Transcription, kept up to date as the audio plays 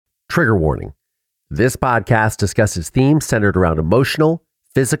Trigger warning. This podcast discusses themes centered around emotional,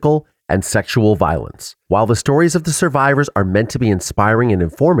 physical, and sexual violence. While the stories of the survivors are meant to be inspiring and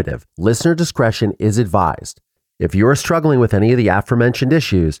informative, listener discretion is advised. If you are struggling with any of the aforementioned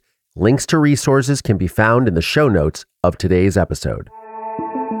issues, links to resources can be found in the show notes of today's episode.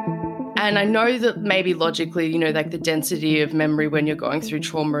 And I know that maybe logically, like the density of memory when you're going through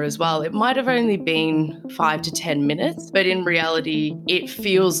trauma as well, it might have only been 5 to 10 minutes, but in reality, it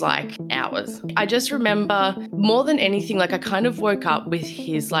feels like hours. I just remember more than anything, I kind of woke up with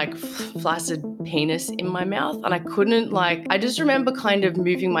his flaccid penis in my mouth, and I just remember kind of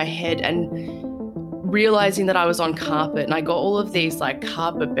moving my head and realizing that I was on carpet, and I got all of these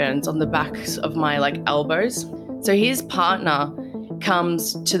carpet burns on the backs of my elbows. So his partner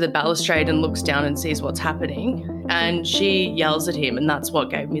comes to the balustrade and looks down and sees what's happening, and she yells at him, and that's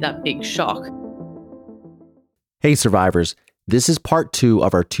what gave me that big shock. Hey survivors, this is part 2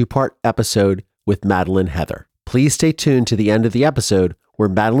 of our 2-part episode with Madeleine Heather. Please stay tuned to the end of the episode where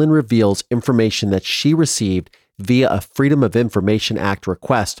Madeleine reveals information that she received via a Freedom of Information Act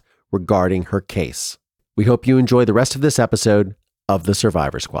request regarding her case. We hope you enjoy the rest of this episode of The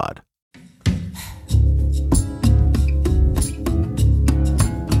Survivor Squad.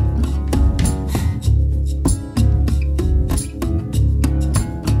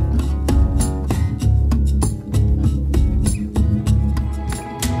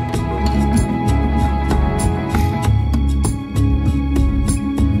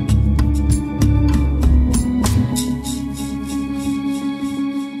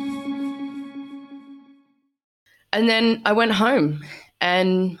 And then I went home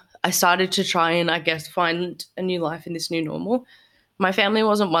and I started to try and, find a new life in this new normal. My family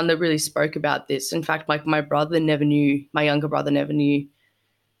wasn't one that really spoke about this. In fact, my younger brother never knew.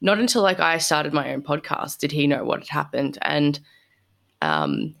 Not until I started my own podcast did he know what had happened. And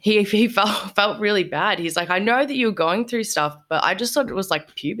he felt really bad. He's like, I know that you were going through stuff, but I just thought it was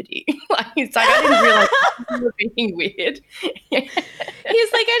puberty. I didn't realize you were being weird.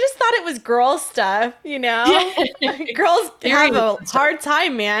 He's like, I just thought it was girl stuff, Yeah. Girls have a hard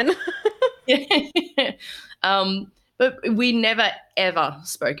time, man. But we never, ever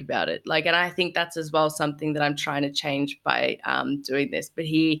spoke about it. And I think that's as well something that I'm trying to change by doing this. But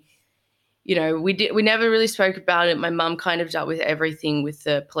we never really spoke about it. My mum kind of dealt with everything with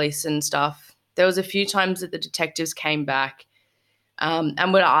the police and stuff. There was a few times that the detectives came back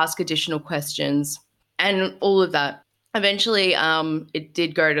and would ask additional questions and all of that. Eventually, it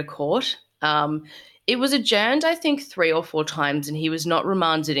did go to court. It was adjourned, I think, 3 or 4 times, and he was not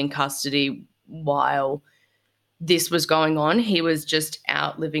remanded in custody while this was going on. He was just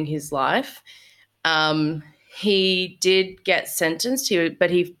out living his life. He did get sentenced, but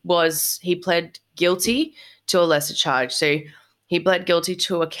he pled guilty to a lesser charge. So he pled guilty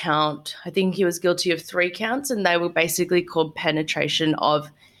to I think he was guilty of 3 counts, and they were basically called penetration of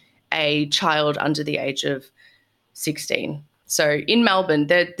a child under the age of 16. So in Melbourne,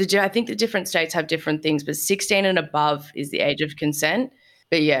 I think the different states have different things, but 16 and above is the age of consent.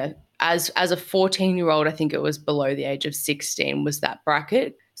 But yeah, as a 14-year-old, I think it was below the age of 16 was that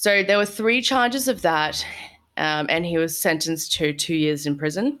bracket. So there were 3 charges of that, and he was sentenced to 2 years in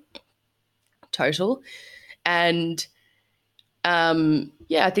prison total. And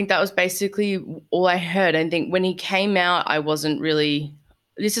I think that was basically all I heard. I think when he came out, I wasn't really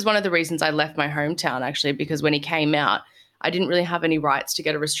 – this is one of the reasons I left my hometown, actually, because when he came out, I didn't really have any rights to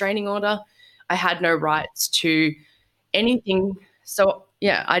get a restraining order. I had no rights to anything. So,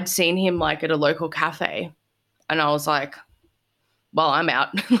 yeah, I'd seen him at a local cafe, and I was like, well, I'm out.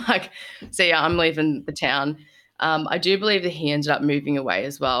 So, yeah, I'm leaving the town. I do believe that he ended up moving away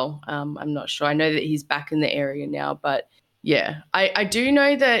as well. I'm not sure. I know that he's back in the area now, but yeah, I do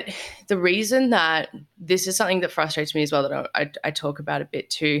know that the reason that this is something that frustrates me as well, that I talk about a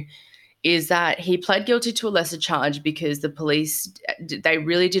bit too, is that he pled guilty to a lesser charge because the police, they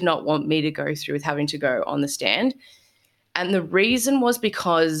really did not want me to go through with having to go on the stand. And the reason was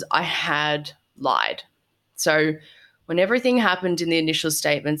because I had lied. So when everything happened in the initial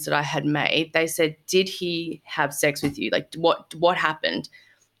statements that I had made, they said, did he have sex with you? What happened?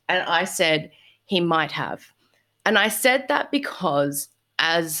 And I said, he might have. And I said that because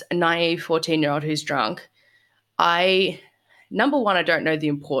as a naive 14-year-old who's drunk, number one, I don't know the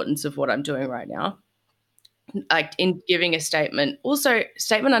importance of what I'm doing right now, in giving a statement. Also,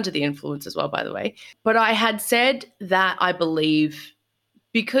 statement under the influence as well, by the way. But I had said that I believe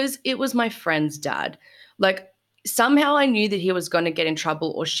because it was my friend's dad. Somehow I knew that he was going to get in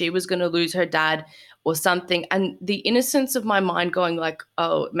trouble or she was going to lose her dad or something. And the innocence of my mind going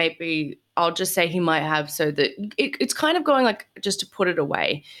oh, maybe I'll just say he might have, so that it's kind of going like just to put it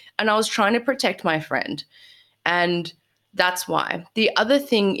away. And I was trying to protect my friend. And that's why. The other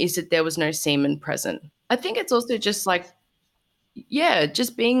thing is that there was no semen present. I think it's also just like, yeah,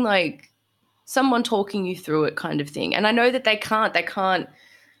 just being like someone talking you through it kind of thing. And I know that they can't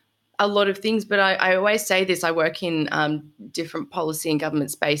a lot of things, but I always say this. I work in different policy and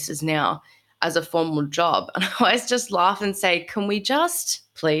government spaces now as a formal job. And I always just laugh and say, can we just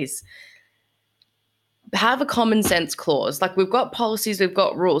please have a common sense clause? Like, we've got policies, we've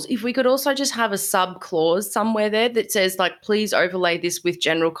got rules. If we could also just have a sub clause somewhere there that says, like, please overlay this with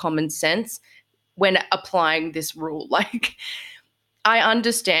general common sense when applying this rule. Like, I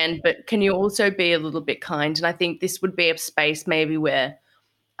understand, but can you also be a little bit kind? And I think this would be a space maybe where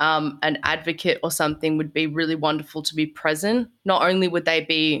an advocate or something would be really wonderful to be present. Not only would they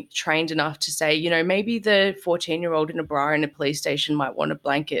be trained enough to say, you know, maybe the 14-year-old in a bra in a police station might want a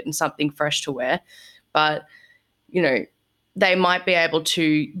blanket and something fresh to wear, but, you know, they might be able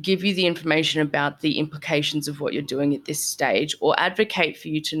to give you the information about the implications of what you're doing at this stage, or advocate for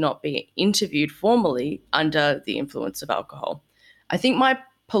you to not be interviewed formally under the influence of alcohol. I think my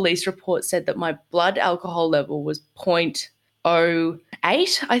police report said that my blood alcohol level was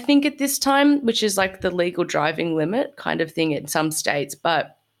 0.08, I think, at this time, which is like the legal driving limit kind of thing in some states.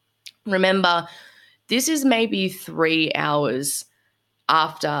 But remember, this is maybe 3 hours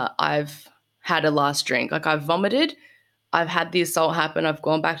after I've had a last drink. Like, I've vomited, I've had the assault happen, I've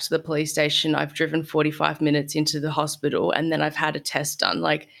gone back to the police station, I've driven 45 minutes into the hospital, and then I've had a test done.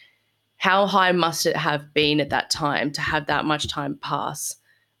 Like, how high must it have been at that time to have that much time pass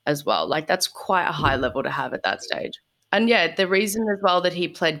as well? Like, that's quite a high level to have at that stage. And yeah, the reason as well that he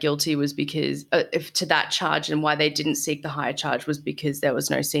pled guilty was because if to that charge, and why they didn't seek the higher charge was because there was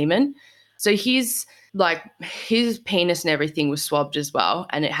no semen. So his penis and everything was swabbed as well,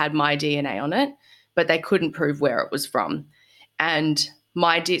 and it had my DNA on it, but they couldn't prove where it was from. And so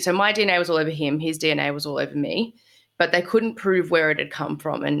my DNA was all over him, his DNA was all over me, but they couldn't prove where it had come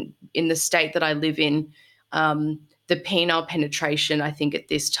from. And in the state that I live in, the penile penetration, I think at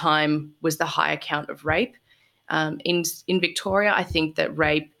this time, was the higher count of rape. In Victoria, I think that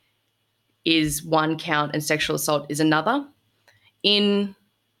rape is one count and sexual assault is another. In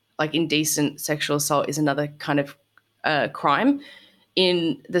like indecent sexual assault is another kind of crime.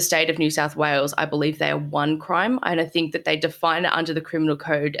 In the state of New South Wales, I believe they are one crime, and I think that they define it under the criminal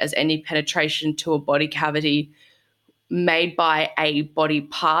code as any penetration to a body cavity made by a body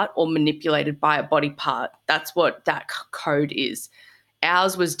part or manipulated by a body part. That's what that code is.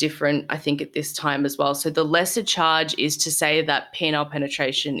 Ours was different, I think, at this time as well. So the lesser charge is to say that penile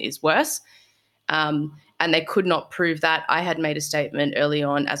penetration is worse. And they could not prove that. I had made a statement early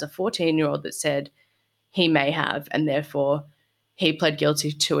on as a 14-year-old that said he may have, and therefore he pled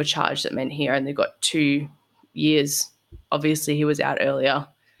guilty to a charge that meant he only got 2 years. Obviously, he was out earlier.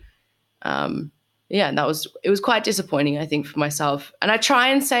 Yeah, and it was quite disappointing, I think, for myself. And I try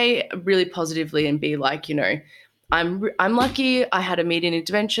and say really positively and be like, you know, I'm lucky I had immediate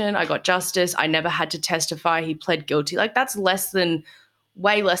intervention. I got justice. I never had to testify. He pled guilty. Like, that's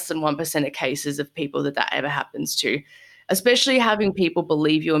way less than 1% of cases of people that ever happens to, especially having people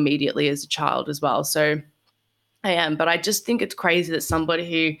believe you immediately as a child as well. So I am, but I just think it's crazy that somebody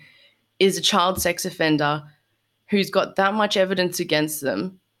who is a child sex offender, who's got that much evidence against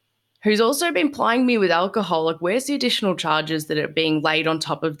them, who's also been plying me with alcohol, like, where's the additional charges that are being laid on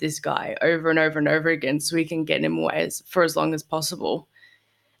top of this guy over and over and over again so we can get him away for as long as possible?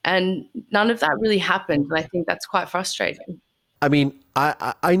 And none of that really happened, and I think that's quite frustrating. I mean,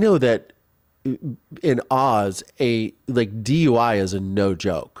 I know that in Oz, a like DUI is a no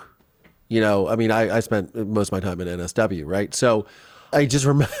joke. You know, I mean, I spent most of my time in NSW, right? So I just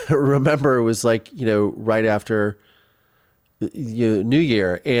remember it was like, you know, right after New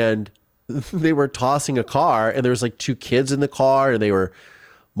Year, and they were tossing a car, and there was like two kids in the car, and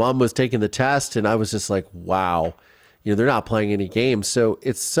mom was taking the test, and I was just like, wow, you know, they're not playing any games. So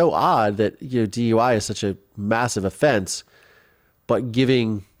it's so odd that, you know, DUI is such a massive offense, but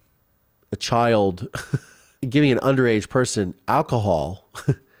giving a child, giving an underage person alcohol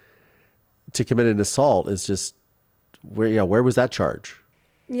to commit an assault is just where was that charge?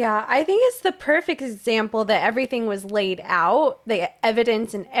 Yeah, I think it's the perfect example that everything was laid out, the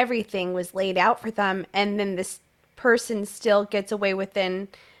evidence and everything was laid out for them, and then this person still gets away within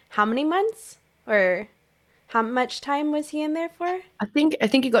how many months? Or how much time was he in there for? I think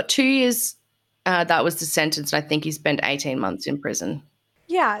he got 2 years. That was the sentence. And I think he spent 18 months in prison.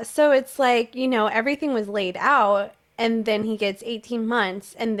 Yeah, so it's like, everything was laid out, and then he gets 18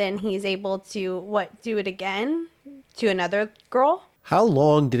 months, and then he's able to, what, do it again to another girl? How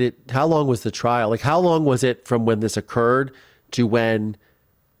long was the trial? Like, how long was it from when this occurred to when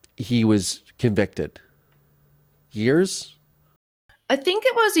he was convicted? Years? I think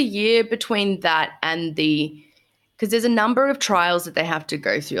it was a year between that and because there's a number of trials that they have to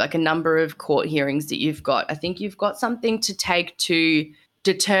go through, like a number of court hearings that you've got. I think you've got something to take to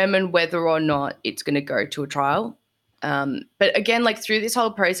determine whether or not it's going to go to a trial. But again, like through this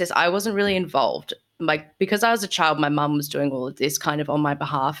whole process, I wasn't really involved. Like because I was a child, my mum was doing all of this kind of on my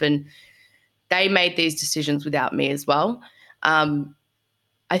behalf, and they made these decisions without me as well.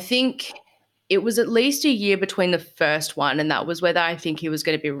 I think it was at least a year between the first one, and that was whether I think he was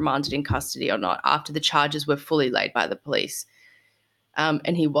going to be remanded in custody or not after the charges were fully laid by the police.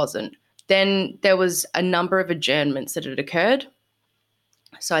 And he wasn't. Then there was a number of adjournments that had occurred.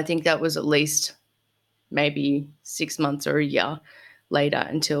 So I think that was at least maybe 6 months or a year later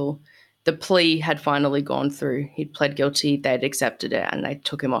until the plea had finally gone through. He'd pled guilty, they'd accepted it, and they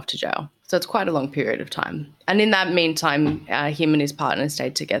took him off to jail. So it's quite a long period of time. And in that meantime, him and his partner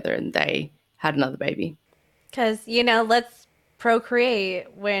stayed together and they had another baby. Because, let's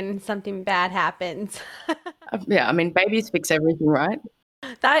procreate when something bad happens. Yeah, I mean, babies fix everything, right?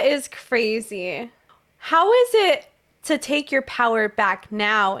 That is crazy. How is it to take your power back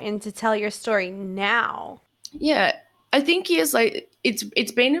now and to tell your story now? Yeah, I think years like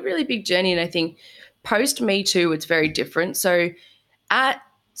it's been a really big journey, and I think post Me Too, it's very different. So at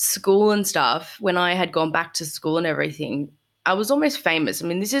school and stuff, when I had gone back to school and everything, I was almost famous. I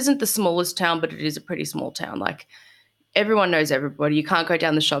mean, this isn't the smallest town, but it is a pretty small town. Like everyone knows everybody. You can't go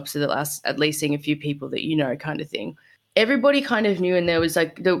down the shops without at least seeing a few people that you know, kind of thing. Everybody kind of knew, and there was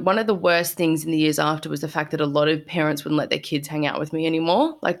like one of the worst things in the years after was the fact that a lot of parents wouldn't let their kids hang out with me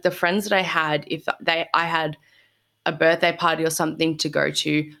anymore. Like the friends that I had, if I had a birthday party or something to go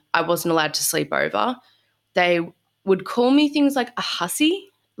to, I wasn't allowed to sleep over. They would call me things like a hussy.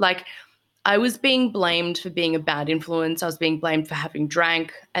 Like I was being blamed for being a bad influence. I was being blamed for having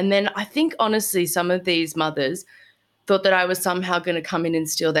drank. And then I think honestly, some of these mothers thought that I was somehow going to come in and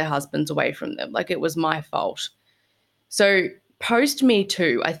steal their husbands away from them. Like it was my fault. So post Me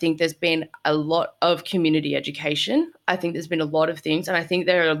Too, I think there's been a lot of community education. I think there's been a lot of things. And I think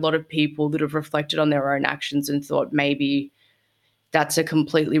there are a lot of people that have reflected on their own actions and thought maybe that's a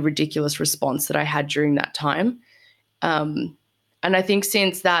completely ridiculous response that I had during that time. And I think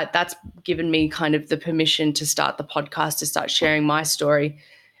since that's given me kind of the permission to start the podcast, to start sharing my story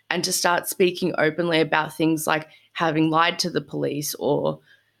and to start speaking openly about things like having lied to the police or,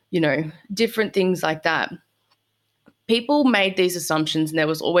 different things like that. People made these assumptions and there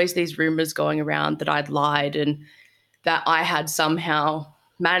was always these rumors going around that I'd lied and that I had somehow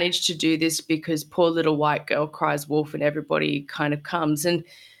managed to do this because poor little white girl cries wolf and everybody kind of comes. And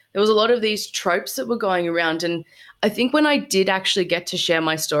there was a lot of these tropes that were going around. And I think when I did actually get to share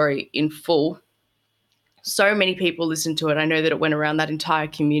my story in full, so many people listened to it. I know that it went around that entire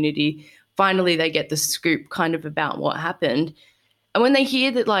community. Finally, they get the scoop kind of about what happened. And when they hear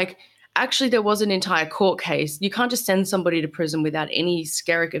that, like, actually there was an entire court case, you can't just send somebody to prison without any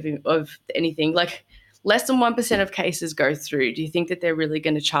skerrick of anything. Like, less than 1% of cases go through. Do you think that they're really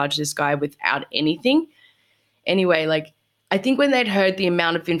going to charge this guy without anything? Anyway, like, I think when they'd heard the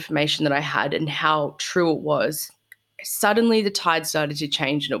amount of information that I had and how true it was, suddenly the tide started to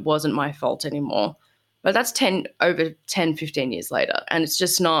change and it wasn't my fault anymore. But that's over 10, 15 years later. And it's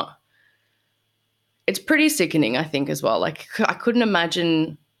just not, it's pretty sickening, I think, as well. Like, I couldn't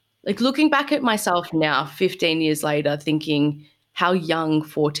imagine, like, looking back at myself now, 15 years later, thinking how young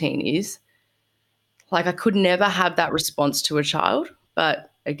 14 is. Like, I could never have that response to a child.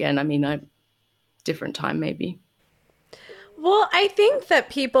 But again, I mean, a different time maybe. Well, I think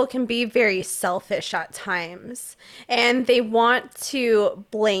that people can be very selfish at times and they want to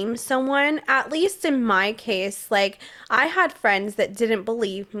blame someone. At least in my case, like I had friends that didn't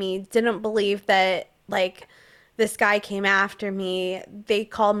believe me, didn't believe that like this guy came after me. They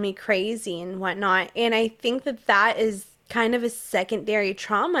called me crazy and whatnot. And I think that that is kind of a secondary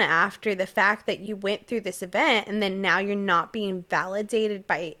trauma after the fact that you went through this event and then now you're not being validated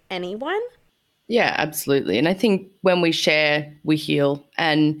by anyone. Yeah, absolutely. And I think when we share, we heal.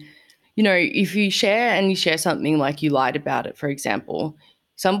 And, if you share and you share something like you lied about it, for example,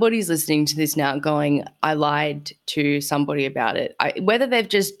 somebody's listening to this now going, I lied to somebody about it. Whether they've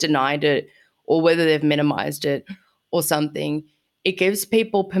just denied it or whether they've minimized it or something, it gives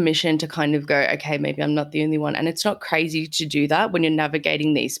people permission to kind of go, okay, maybe I'm not the only one. And it's not crazy to do that when you're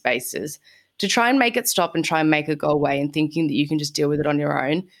navigating these spaces. To try and make it stop and try and make it go away and thinking that you can just deal with it on your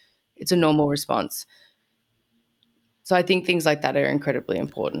own, it's a normal response. So I think things like that are incredibly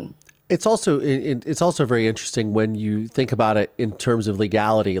important. It's also it's also very interesting when you think about it in terms of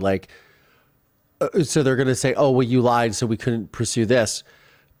legality. Like, so they're going to say, "Oh, well, you lied, so we couldn't pursue this."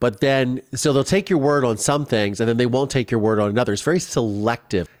 But then, so they'll take your word on some things, and then they won't take your word on another. It's very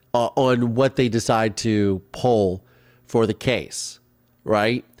selective on what they decide to pull for the case,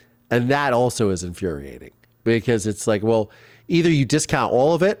 right? And that also is infuriating because it's like, well, either you discount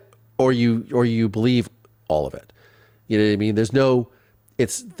all of it or you believe all of it. You know what I mean? There's no,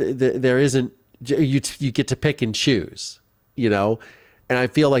 there isn't, you get to pick and choose, you know? And I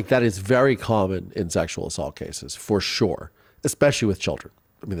feel like that is very common in sexual assault cases, for sure, especially with children.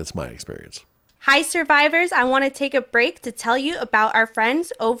 I mean, that's my experience. Hi, survivors. I want to take a break to tell you about our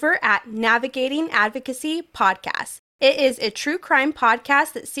friends over at Navigating Advocacy Podcast. It is a true crime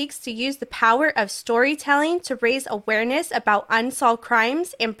podcast that seeks to use the power of storytelling to raise awareness about unsolved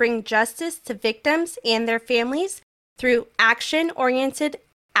crimes and bring justice to victims and their families through action-oriented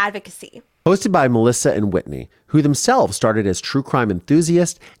advocacy. Hosted by Melissa and Whitney, who themselves started as true crime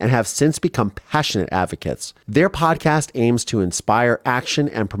enthusiasts and have since become passionate advocates. Their podcast aims to inspire action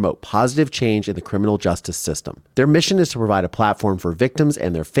and promote positive change in the criminal justice system. Their mission is to provide a platform for victims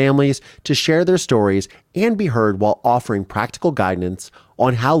and their families to share their stories and be heard while offering practical guidance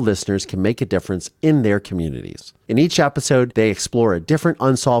on how listeners can make a difference in their communities. In each episode, they explore a different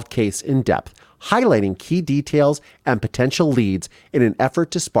unsolved case in depth, highlighting key details and potential leads in an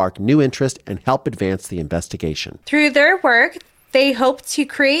effort to spark new interest and help advance the investigation. Through their work, they hope to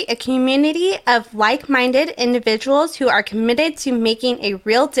create a community of like-minded individuals who are committed to making a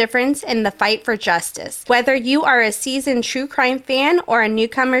real difference in the fight for justice. Whether you are a seasoned true crime fan or a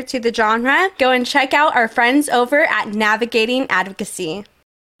newcomer to the genre, go and check out our friends over at Navigating Advocacy.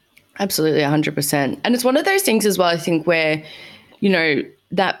 Absolutely, 100%. And it's one of those things as well, I think, where, you know,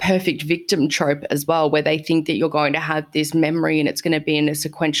 that perfect victim trope as well, where they think that you're going to have this memory and it's going to be in a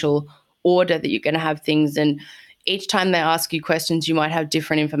sequential order, that you're going to have things. And each time they ask you questions, you might have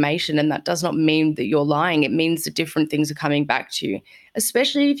different information. And that does not mean that you're lying. It means that different things are coming back to you,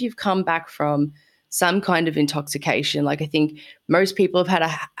 especially if you've come back from some kind of intoxication. Like, I think most people have had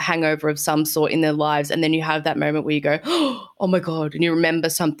a hangover of some sort in their lives. And then you have that moment where you go, oh my God, and you remember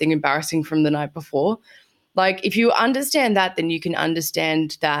something embarrassing from the night before. Like, if you understand that, then you can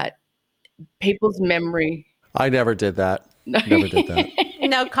understand that people's memory. I never did that. Never did that.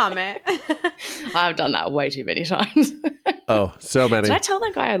 No comment. I've done that way too many times. Oh, so many. Did I tell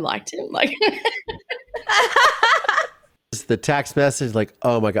that guy I liked him? Like, the text message, like,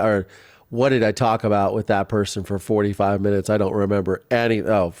 oh my God, or what did I talk about with that person for 45 minutes? I don't remember any.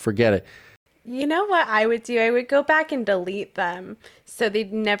 Oh, forget it. You know what I would do? I would go back and delete them so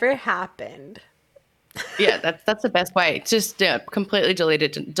they'd never happened. Yeah, that's the best way. Just completely delete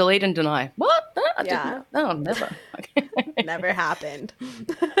it, delete and deny. What? No, never. Never happened.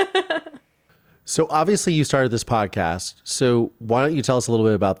 So obviously you started this podcast. So why don't you tell us a little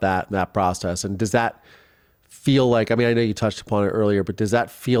bit about that process? And does that feel like, I mean, I know you touched upon it earlier, but does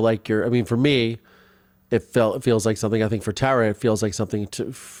that feel like I mean, for me, it feels like something. I think for Tara, it feels like something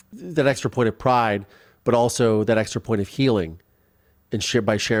that extra point of pride, but also that extra point of healing. And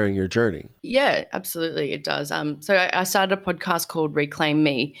by sharing your journey. Yeah, absolutely, it does. So I started a podcast called Reclaim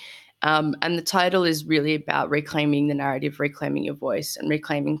Me, and the title is really about reclaiming the narrative, reclaiming your voice, and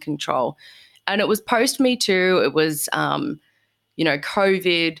reclaiming control. And it was post Me Too. It was,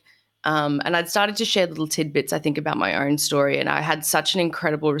 COVID, and I'd started to share little tidbits, I think, about my own story, and I had such an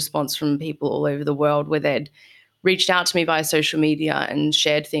incredible response from people all over the world where they'd reached out to me via social media and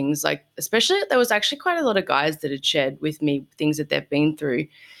shared things, like, especially there was actually quite a lot of guys that had shared with me things that they've been through.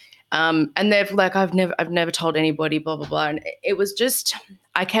 And they've like, I've never told anybody, blah, blah, blah. And it was just,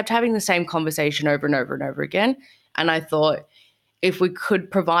 I kept having the same conversation over and over and over again. And I thought, if we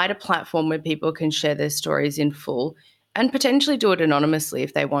could provide a platform where people can share their stories in full and potentially do it anonymously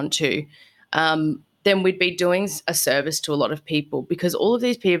if they want to, then we'd be doing a service to a lot of people, because all of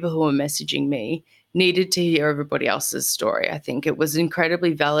these people who were messaging me needed to hear everybody else's story. I think it was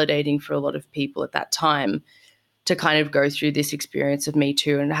incredibly validating for a lot of people at that time to kind of go through this experience of Me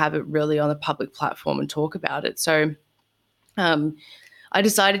Too and have it really on a public platform and talk about it. So I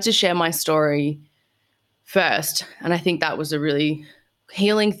decided to share my story first, and I think that was a really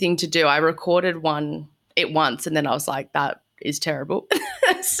healing thing to do. I recorded it once, and then I was like, that is terrible.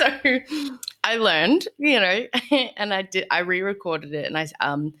 So I learned, and I re-recorded it, and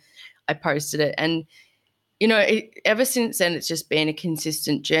I posted it. And, ever since then, it's just been a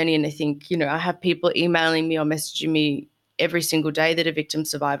consistent journey. And I think, I have people emailing me or messaging me every single day that are victim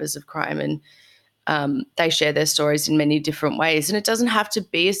survivors of crime, and they share their stories in many different ways. And it doesn't have to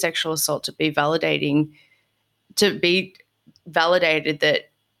be a sexual assault to be validated that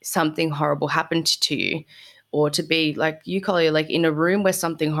something horrible happened to you, or to be like you call it, like in a room where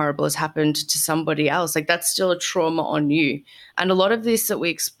something horrible has happened to somebody else, like that's still a trauma on you. And a lot of this that we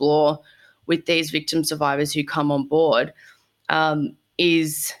explore with these victim survivors who come on board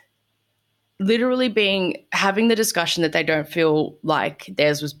is literally having the discussion that they don't feel like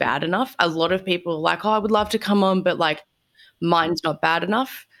theirs was bad enough. A lot of people are like, oh, I would love to come on, but like mine's not bad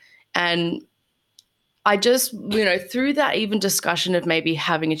enough. And I just, through that even discussion of maybe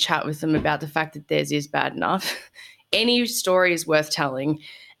having a chat with them about the fact that theirs is bad enough, any story is worth telling.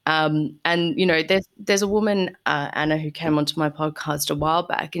 And, there's a woman, Anna, who came onto my podcast a while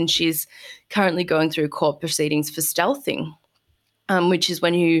back, and she's currently going through court proceedings for stealthing, which is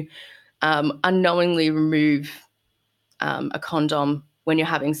when you unknowingly remove a condom when you're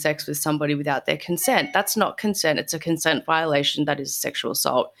having sex with somebody without their consent. That's not consent. It's a consent violation. That is sexual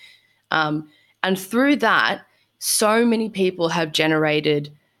assault. And through that, so many people have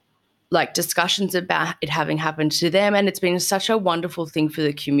generated like discussions about it having happened to them. And it's been such a wonderful thing for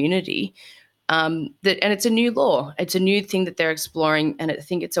the community. And it's a new law. It's a new thing that they're exploring. And I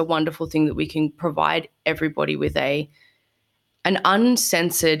think it's a wonderful thing that we can provide everybody with an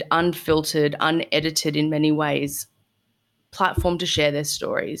uncensored, unfiltered, unedited in many ways platform to share their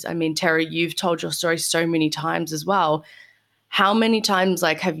stories. I mean, Terry, you've told your story so many times as well. How many times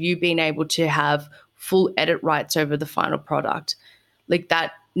like have you been able to have full edit rights over the final product? Like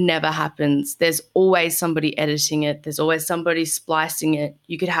that never happens. There's always somebody editing it. There's always somebody splicing it.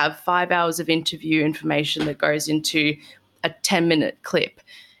 You could have 5 hours of interview information that goes into a 10-minute clip.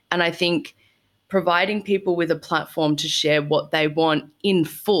 And I think providing people with a platform to share what they want in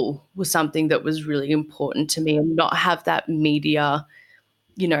full was something that was really important to me, and not have that media,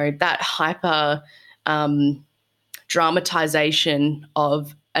 that hyper dramatization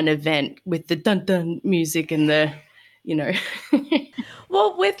of an event with the dun dun music and the,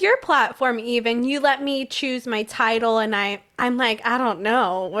 Well, with your platform, even you let me choose my title, and I'm like, I don't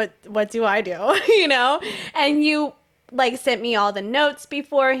know what do I do, and you like sent me all the notes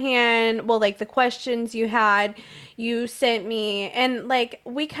beforehand. Well, like the questions you sent me, and like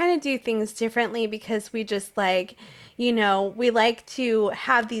we kind of do things differently because we just like, we like to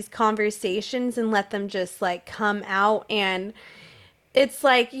have these conversations and let them just like come out. And it's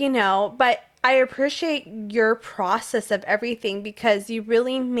like, but I appreciate your process of everything because you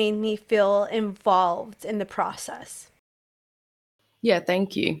really made me feel involved in the process. Yeah,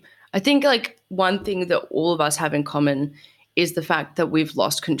 thank you. I think like one thing that all of us have in common is the fact that we've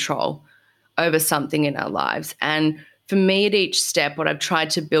lost control over something in our lives. And for me, at each step, what I've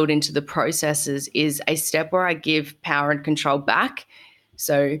tried to build into the processes is a step where I give power and control back.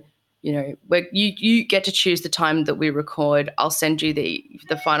 So, where you get to choose the time that we record. I'll send you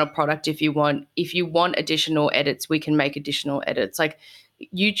the final product if you want. If you want additional edits, we can make additional edits. Like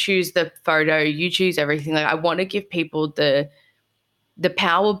you choose the photo, you choose everything. Like I want to give people the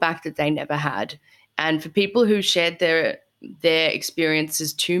power back that they never had. And for people who shared their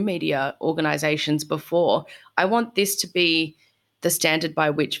experiences to media organizations before, I want this to be the standard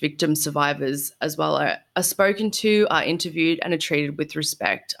by which victim survivors as well are spoken to, are interviewed, and are treated with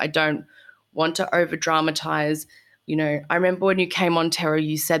respect. I don't want to over dramatize. I remember when you came on, Tara,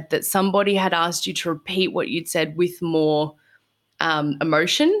 you said that somebody had asked you to repeat what you'd said with more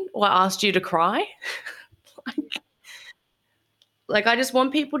emotion, or asked you to cry. Like, I just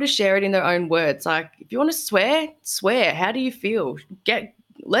want people to share it in their own words. Like, if you want to swear, swear. How do you feel?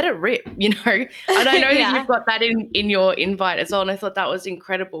 Let it rip, And I know that you've got that in your invite as well. And I thought that was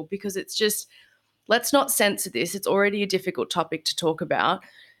incredible because it's just, let's not censor this. It's already a difficult topic to talk about.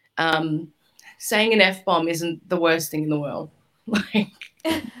 Saying an F-bomb isn't the worst thing in the world. Like,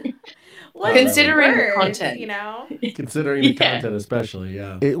 considering the content. Considering the content especially,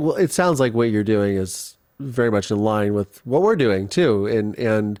 yeah. It sounds like what you're doing is very much in line with what we're doing too,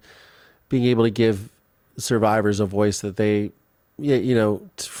 and being able to give survivors a voice that they,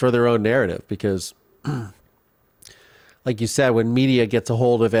 for their own narrative. Because, like you said, when media gets a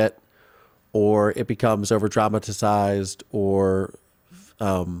hold of it, or it becomes over dramatized, or,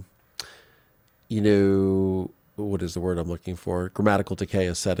 what is the word I'm looking for? Grammatical decay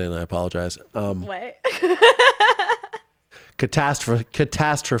is set in. I apologize. What?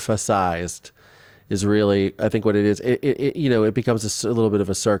 Catastrophized is really, I think, what it is. It becomes a little bit of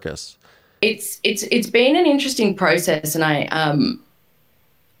a circus. It's been an interesting process, and I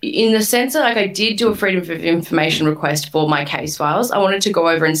in the sense that like I did do a freedom of information request for my case files. I wanted to go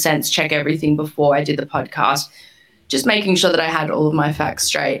over and sense check everything before I did the podcast, just making sure that I had all of my facts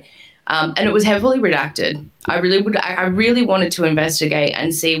straight. And it was heavily redacted. I really wanted to investigate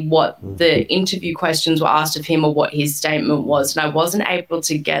and see what the interview questions were asked of him or what his statement was. And I wasn't able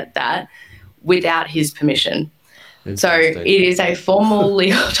to get that without his permission. So it is a formal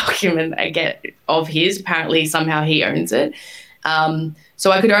legal document I get of his. Apparently, somehow he owns it.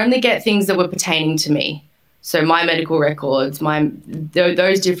 So I could only get things that were pertaining to me. So my medical records,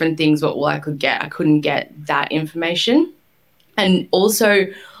 those different things were all I could get. I couldn't get that information. And also,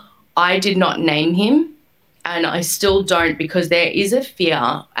 I did not name him, and I still don't, because there is a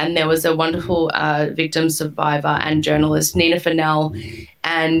fear. And there was a wonderful victim survivor and journalist, Nina Fennell,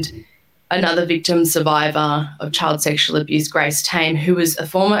 and another victim survivor of child sexual abuse, Grace Tame, who was a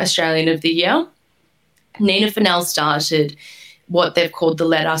former Australian of the Year. Nina Fennell started what they've called the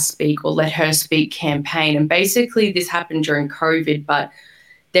Let Us Speak or Let Her Speak campaign. And basically this happened during COVID, but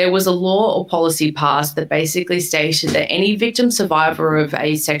there was a law or policy passed that basically stated that any victim survivor of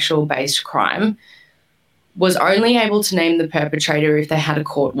a sexual-based crime was only able to name the perpetrator if they had a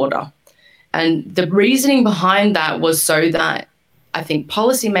court order. And the reasoning behind that was so that I think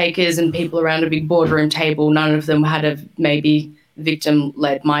policymakers and people around a big boardroom table, none of them had a maybe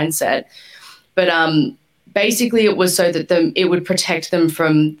victim-led mindset. But basically it was so that it would protect them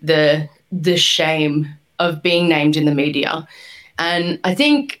from the shame of being named in the media. And I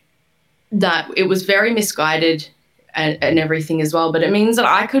think that it was very misguided and everything as well. But it means that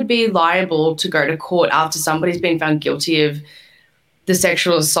I could be liable to go to court after somebody's been found guilty of the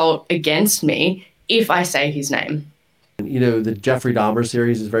sexual assault against me if I say his name. You know, the Jeffrey Dahmer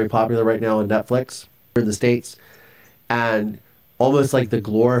series is very popular right now on Netflix in the States. And almost like the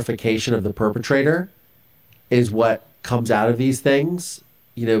glorification of the perpetrator is what comes out of these things.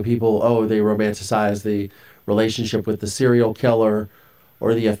 You know, people, they romanticize the relationship with the serial killer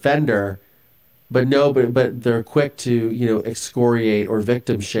or the offender, but they're quick to, excoriate or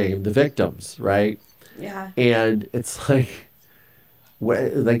victim shame the victims, right? Yeah. And it's like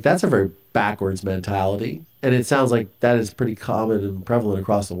that's a very backwards mentality. And it sounds like that is pretty common and prevalent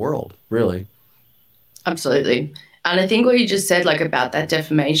across the world, really. Absolutely. And I think what you just said, about that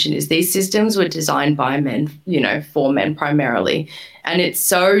defamation, is these systems were designed by men, for men primarily. And it's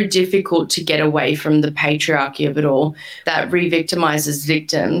so difficult to get away from the patriarchy of it all that re-victimizes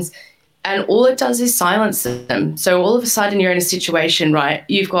victims. And all it does is silence them. So all of a sudden you're in a situation, right?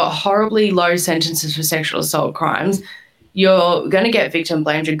 You've got horribly low sentences for sexual assault crimes. You're going to get victim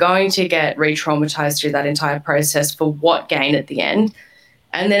blamed. You're going to get re-traumatized through that entire process for what gain at the end?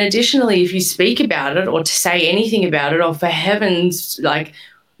 And then additionally, if you speak about it or to say anything about it, or for heavens,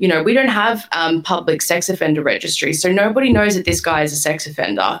 we don't have public sex offender registry. So nobody knows that this guy is a sex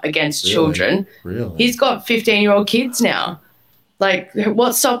offender against children. Really? He's got 15-year-old kids now.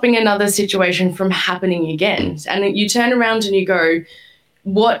 What's stopping another situation from happening again? And you turn around and you go,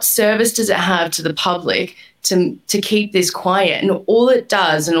 what service does it have to the public to keep this quiet? And all it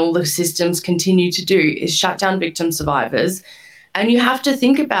does, and all the systems continue to do, is shut down victim survivors. And you have to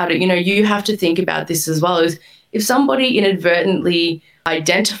think about it. You have to think about this as well. As if somebody inadvertently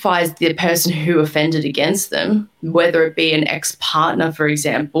identifies the person who offended against them, whether it be an ex-partner, for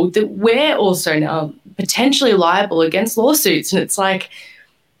example, that we're also now potentially liable against lawsuits. And it's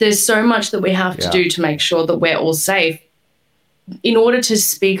there's so much that we have to do to make sure that we're all safe in order to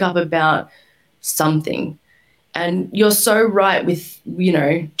speak up about something. And you're so right with,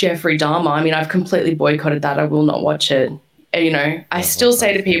 Jeffrey Dahmer. I mean, I've completely boycotted that. I will not watch it. I still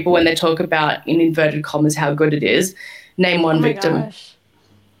say to people when they talk about, in inverted commas, how good it is, name one victim. Gosh.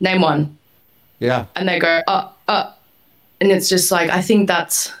 Name one. Yeah. And they go, and it's just I think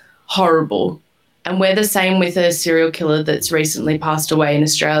that's horrible. And we're the same with a serial killer that's recently passed away in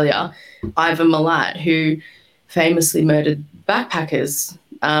Australia, Ivan Milat, who famously murdered backpackers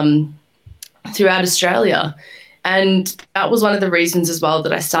throughout Australia. And that was one of the reasons as well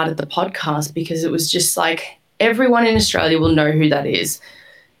that I started the podcast, because it was just everyone in Australia will know who that is.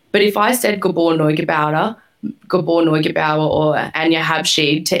 But if I said Gabor Neugebauer or Anya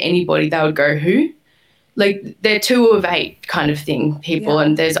Habshid to anybody, they would go, who? They're 2 of 8 kind of thing, people. Yeah.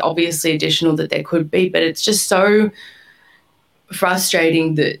 And there's obviously additional that there could be, but it's just so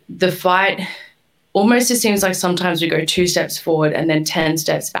frustrating that the fight almost just seems like sometimes we go 2 steps forward and then 10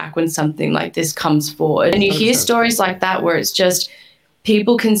 steps back when something like this comes forward. And you hear stories like that where it's just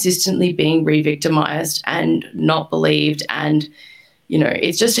people consistently being re-victimized and not believed. And,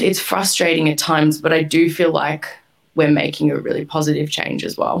 it's frustrating at times, but I do feel like we're making a really positive change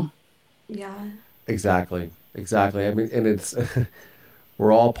as well. Yeah. Exactly. I mean, and it's,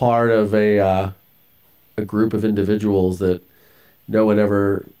 we're all part of a group of individuals that no one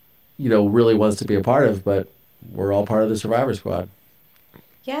ever, really wants to be a part of, but we're all part of the Survivor Squad.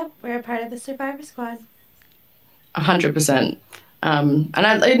 Yep, we're a part of the Survivor Squad. 100%. And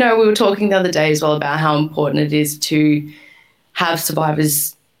we were talking the other day as well about how important it is to have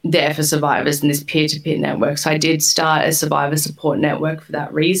survivors there for survivors in this peer-to-peer network. So I did start a survivor support network for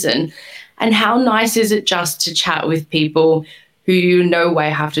that reason. And how nice is it just to chat with people who you no way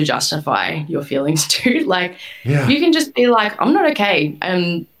have to justify your feelings to? Like, you can just be like, I'm not okay,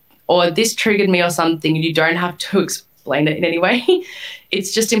 or this triggered me or something, and you don't have to explain it in any way.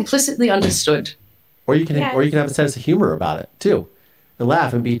 It's just implicitly understood. Or you can have a sense of humor about it too, and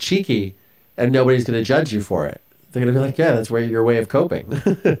laugh and be cheeky, and nobody's going to judge you for it. They're going to be like, yeah, that's your way of coping.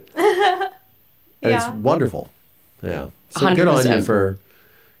 And it's wonderful. Yeah. So 100%.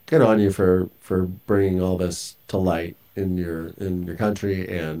 good on you for bringing all this to light in your country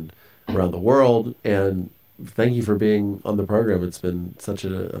and around the world. And thank you for being on the program. It's been such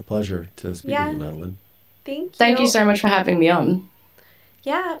a pleasure to speak with you, Madeleine. Thank you. Thank you so much for having me on.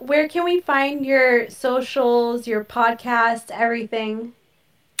 Yeah. Where can we find your socials, your podcast, everything?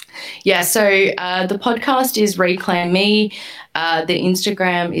 Yeah, so the podcast is Reclaim Me. The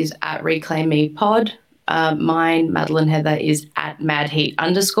Instagram is at Reclaim Me Pod. Mine, Madeleine Heather, is at MadHeat_.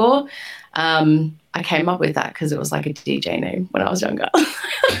 I came up with that because it was like a DJ name when I was younger.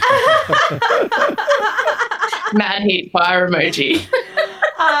 Mad Heat fire emoji.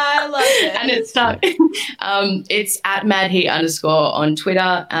 I love it. And it's stuck. It's at MadHeat_ on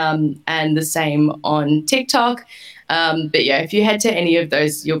Twitter, and the same on TikTok. But yeah, if you head to any of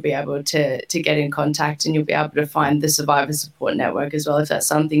those, you'll be able to get in contact, and you'll be able to find the Survivor Support Network as well, if that's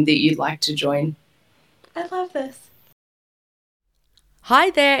something that you'd like to join. I love this.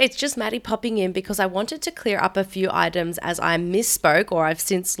 Hi there, it's just Maddie popping in because I wanted to clear up a few items as I misspoke, or I've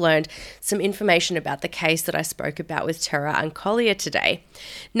since learned some information about the case that I spoke about with Tara and Collier today.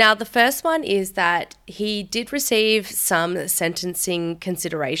 Now, the first one is that he did receive some sentencing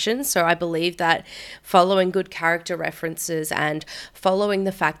considerations, so I believe that following good character references and following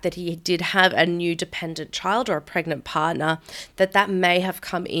the fact that he did have a new dependent child or a pregnant partner, that may have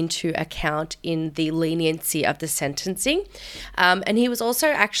come into account in the leniency of the sentencing. And he was also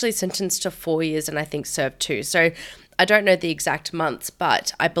actually sentenced to 4 years and I think served 2. So I don't know the exact months,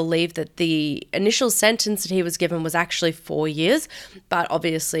 but I believe that the initial sentence that he was given was actually 4 years, but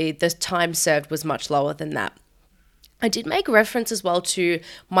obviously the time served was much lower than that. I did make reference as well to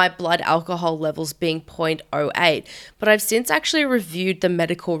my blood alcohol levels being 0.08, but I've since actually reviewed the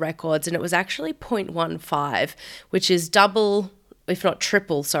medical records and it was actually 0.15, which is double, if not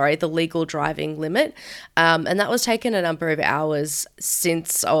triple, the legal driving limit. And that was taken a number of hours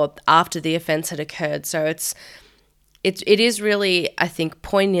since or after the offence had occurred. So it is really, I think,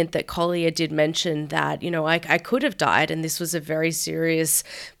 poignant that Collier did mention that, I could have died and this was a very serious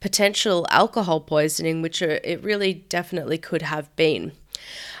potential alcohol poisoning, which it really definitely could have been.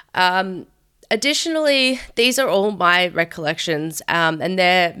 Additionally, these are all my recollections, and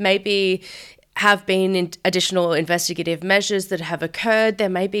there may have been additional investigative measures that have occurred. There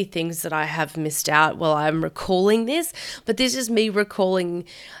may be things that I have missed out while I'm recalling this, but this is me recalling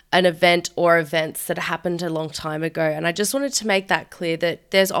an event or events that happened a long time ago. And I just wanted to make that clear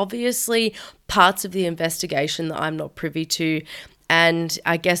that there's obviously parts of the investigation that I'm not privy to. And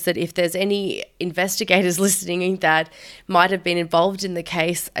I guess that if there's any investigators listening that might have been involved in the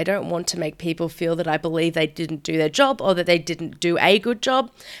case, I don't want to make people feel that I believe they didn't do their job or that they didn't do a good job.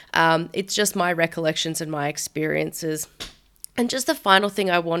 It's just my recollections and my experiences. And just the final thing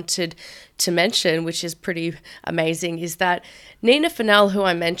I wanted to mention, which is pretty amazing, is that Nina Fennell, who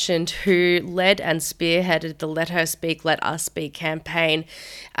I mentioned, who led and spearheaded the Let Her Speak, Let Us Speak campaign,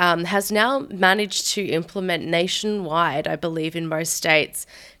 has now managed to implement nationwide, I believe in most states,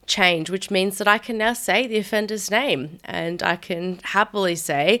 change, which means that I can now say the offender's name. And I can happily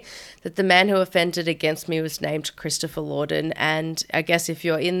say that the man who offended against me was named Christopher Lawden. And I guess if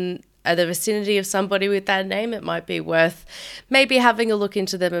you're in the vicinity of somebody with that name, it might be worth maybe having a look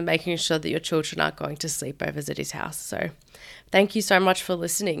into them and making sure that your children aren't going to sleepovers at his house. So thank you so much for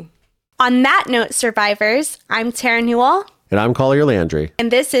listening. On that note, survivors, I'm Tara Newell. And I'm Collier Landry.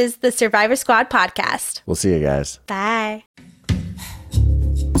 And this is the Survivor Squad podcast. We'll see you guys. Bye.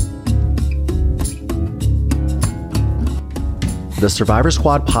 The Survivor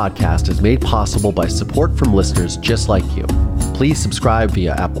Squad podcast is made possible by support from listeners just like you. Please subscribe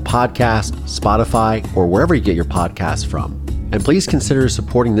via Apple Podcasts, Spotify, or wherever you get your podcasts from. And please consider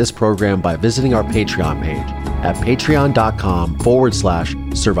supporting this program by visiting our Patreon page at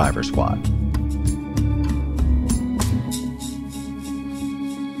patreon.com/Survivor Squad.